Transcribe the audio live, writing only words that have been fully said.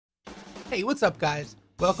Hey, what's up guys?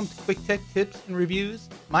 Welcome to Quick Tech Tips and Reviews.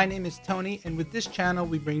 My name is Tony, and with this channel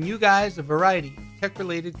we bring you guys a variety of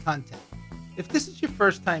tech-related content. If this is your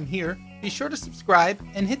first time here, be sure to subscribe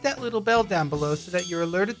and hit that little bell down below so that you're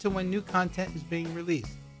alerted to when new content is being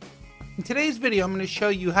released. In today's video, I'm going to show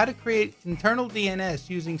you how to create internal DNS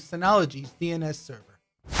using Synology's DNS server.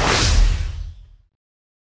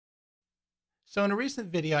 So in a recent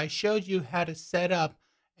video, I showed you how to set up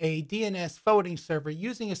a DNS forwarding server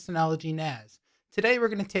using a Synology NAS. Today we're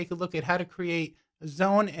going to take a look at how to create a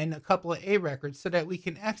zone and a couple of A records so that we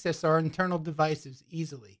can access our internal devices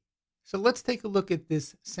easily. So let's take a look at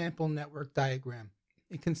this sample network diagram.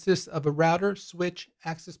 It consists of a router, switch,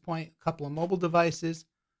 access point, a couple of mobile devices,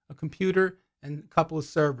 a computer, and a couple of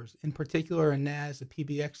servers, in particular a NAS, a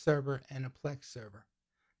PBX server, and a Plex server.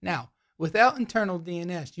 Now, without internal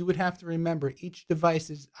DNS, you would have to remember each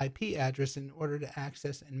device's IP address in order to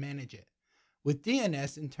access and manage it. With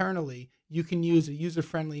DNS internally, you can use a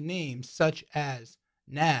user-friendly name such as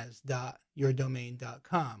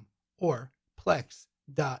nas.yourdomain.com or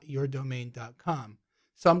plex.yourdomain.com.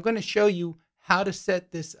 So I'm going to show you how to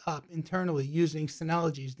set this up internally using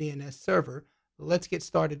Synology's DNS server. Let's get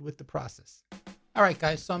started with the process. All right,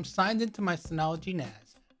 guys, so I'm signed into my Synology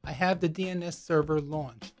NAS. I have the DNS server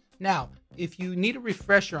launched. Now, if you need a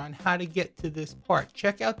refresher on how to get to this part,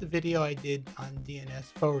 check out the video I did on DNS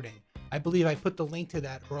forwarding. I believe I put the link to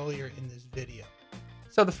that earlier in this video.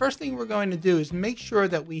 So the first thing we're going to do is make sure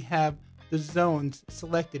that we have the zones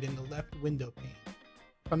selected in the left window pane.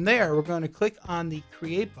 From there, we're going to click on the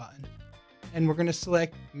Create button, and we're going to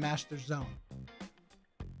select Master Zone.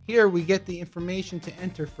 Here we get the information to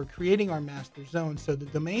enter for creating our master zone. So the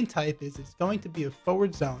domain type is it's going to be a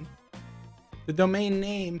forward zone. The domain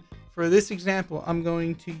name, for this example, I'm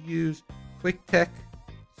going to use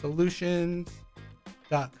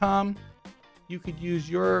quiktechreview.com. You could use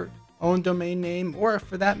your own domain name, or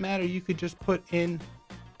for that matter, you could just put in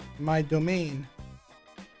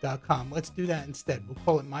mydomain.com. Let's do that instead. We'll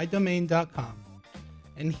call it mydomain.com.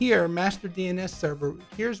 And here, Master DNS Server,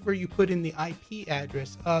 here's where you put in the IP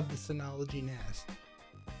address of the Synology NAS.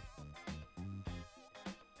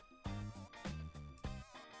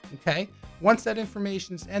 Okay, once that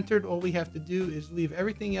information is entered, all we have to do is leave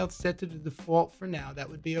everything else set to the default for now. That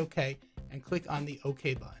would be okay, and click on the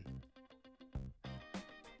OK button.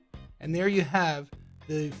 And there you have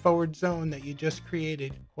the forward zone that you just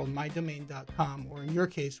created called mydomain.com, or in your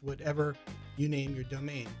case, whatever you name your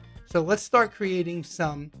domain. So let's start creating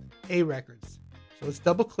some A records. So let's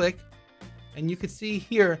double click, and you can see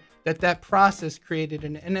here that that process created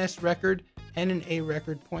an NS record and an A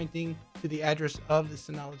record pointing to the address of the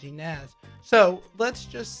Synology NAS. So let's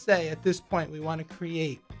just say at this point we want to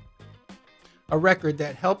create a record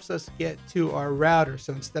that helps us get to our router.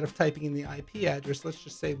 So instead of typing in the IP address, let's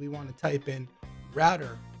just say we want to type in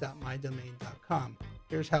router.mydomain.com.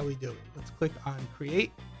 Here's how we do it. Let's click on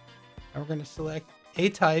Create, and we're going to select a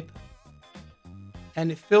type,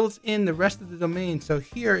 and it fills in the rest of the domain. So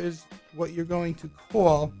here is what you're going to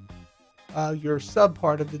call your sub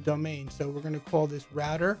part of the domain. So we're going to call this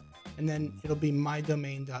router, and then it'll be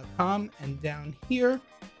mydomain.com, and down here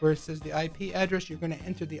where it says the IP address, you're going to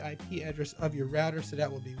enter the IP address of your router. So that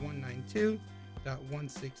will be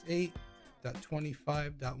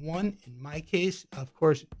 192.168.25.1. In my case, of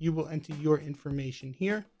course, you will enter your information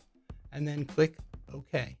here, and then click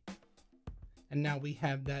OK. And now we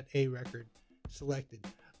have that A record selected.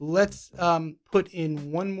 Let's put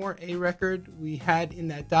in one more A record. We had in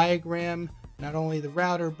that diagram not only the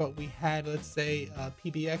router, but we had, let's say, a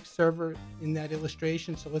PBX server in that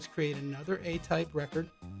illustration. So let's create another A type record,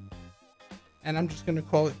 and I'm just going to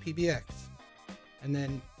call it PBX, and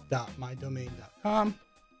then .mydomain.com,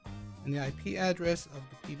 and the IP address of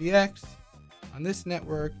the PBX on this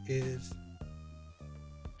network is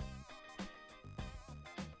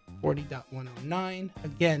 40.109.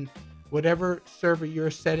 Again, whatever server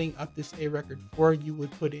you're setting up this A record for, you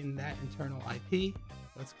would put in that internal IP.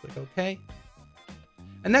 Let's click OK.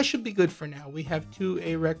 And that should be good for now. We have two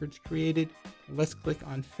A records created. Let's click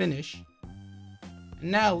on Finish.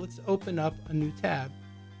 And now let's open up a new tab.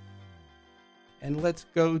 And let's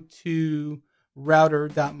go to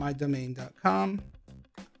router.mydomain.com.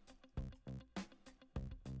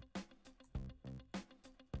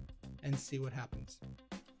 and see what happens.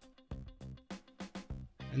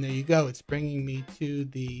 And there you go. It's bringing me to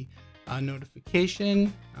the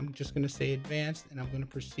notification. I'm just going to say advanced, and I'm going to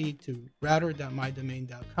proceed to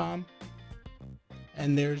router.mydomain.com.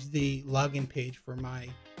 And there's the login page for my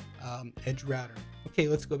Edge router. Okay,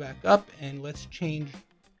 let's go back up and let's change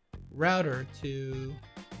router to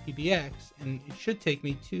PBX, and it should take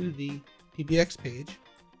me to the PBX page.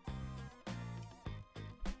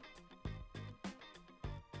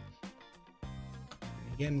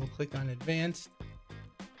 Again, we'll click on Advanced,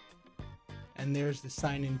 and there's the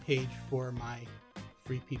sign-in page for my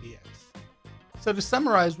free PBX. So to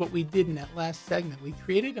summarize what we did in that last segment, we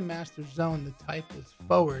created a master zone. The type was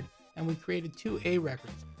forward, and we created two A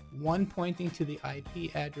records, one pointing to the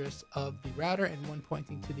IP address of the router and one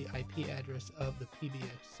pointing to the IP address of the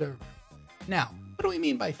PBX server. Now, what do we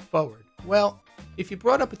mean by forward? Well, if you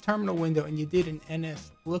brought up a terminal window and you did an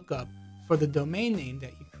NS lookup for the domain name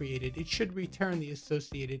that you created, it should return the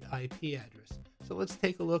associated IP address. So let's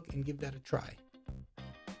take a look and give that a try.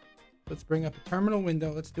 Let's bring up a terminal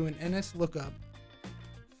window. Let's do an NS lookup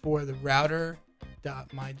for the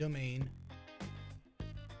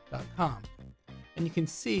router.mydomain.com. And you can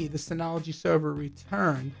see the Synology server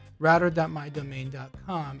returned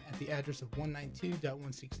router.mydomain.com at the address of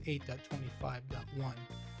 192.168.25.1.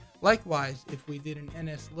 Likewise, if we did an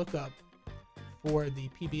NS lookup for the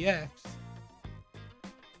PBX,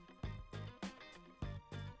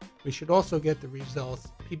 we should also get the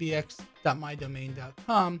results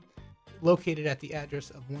pbx.mydomain.com located at the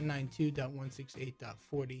address of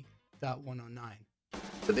 192.168.40.109.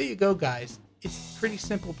 So there you go, guys. It's a pretty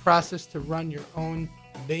simple process to run your own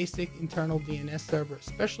basic internal DNS server,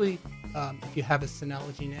 especially if you have a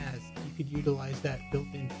Synology NAS. You could utilize that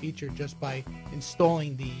built-in feature just by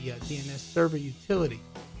installing the DNS server utility.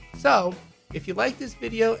 So if you like this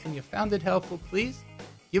video and you found it helpful, please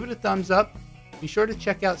give it a thumbs up. Be sure to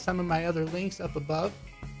check out some of my other links up above.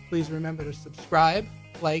 Please remember to subscribe,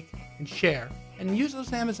 like, and share, and use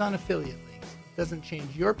those Amazon affiliate links. It doesn't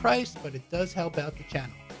change your price, but it does help out the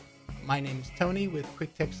channel. My name is Tony with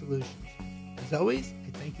Quick Tech Solutions. As always,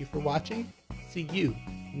 I thank you for watching. See you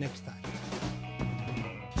next time.